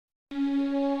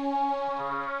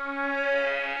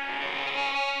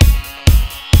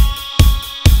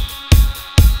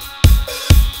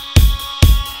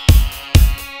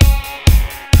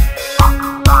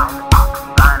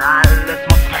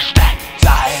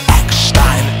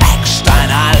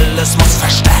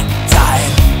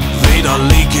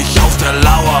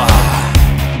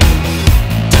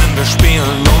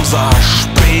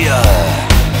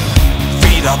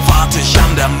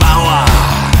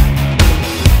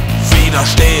da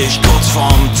steh ich kurz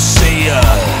vorm Ziel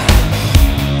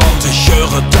und ich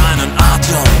höre deinen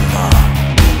Atem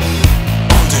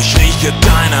und ich rieche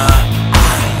deine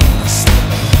Angst.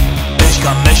 Ich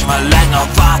kann nicht mehr länger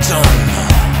warten,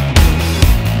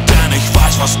 denn ich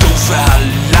weiß, was du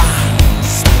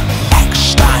verlangst.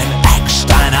 Eckstein,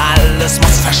 Eckstein, alles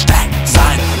muss versteckt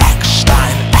sein.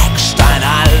 Eckstein, Eckstein,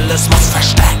 alles muss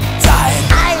versteckt sein.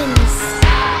 1,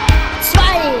 2,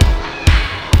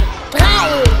 3,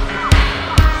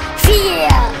 4,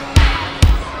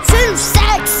 5,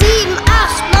 6, 7,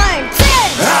 8, 9, 10.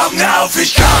 Augen auf,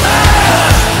 ich komme!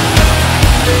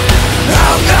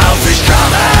 Augen auf, ich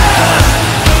komme!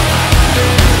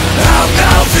 Augen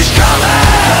auf, ich komme!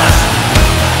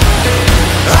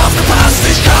 Aufgepasst,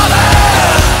 ich komme!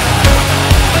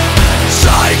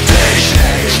 Zeig dich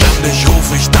nicht! Ständig ruf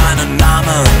ich deinen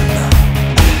Namen,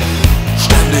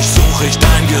 ständig such ich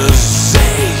dein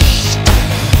Gesicht.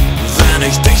 Wenn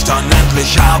ich dich dann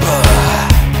endlich habe,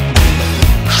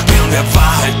 spielen wir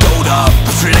Wahrheit oder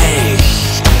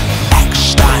Pflicht.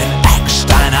 Eckstein,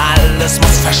 Eckstein, alles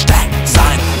muss versteckt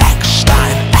sein.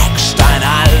 Eckstein, Eckstein,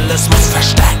 alles muss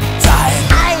versteckt sein.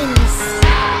 1,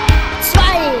 2,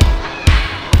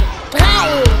 3,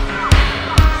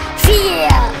 4,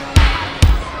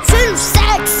 5,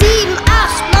 6, 7,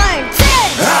 8, 9, 10.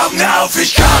 Augen auf,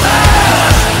 ich komme!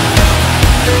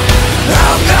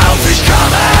 Augen auf, ich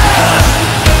komme!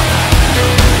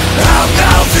 Augen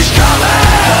auf, ich komme!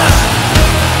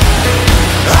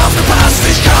 Aufgepasst,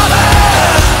 ich komme!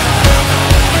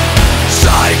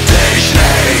 Zeig dich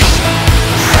nicht!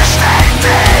 Versteck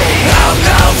dich! Augen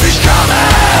auf, ich komme!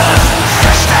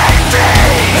 Versteck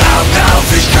dich! Augen auf,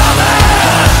 ich komme!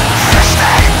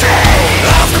 Versteck dich!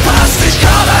 Aufgepasst, ich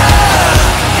komme!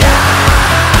 Ja!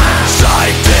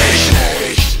 Zeig dich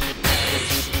nicht!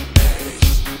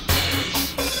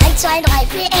 1, 2, 3,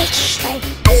 4, Eckstein,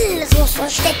 alles muss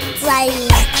versteckt sein.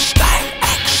 Eckstein,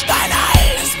 Eckstein,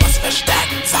 alles muss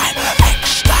versteckt sein.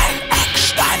 Eckstein,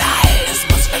 Eckstein, alles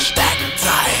muss versteckt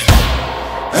sein.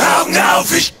 Augen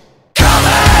auf, ich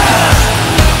komme!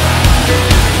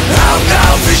 Augen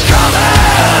auf, ich komme!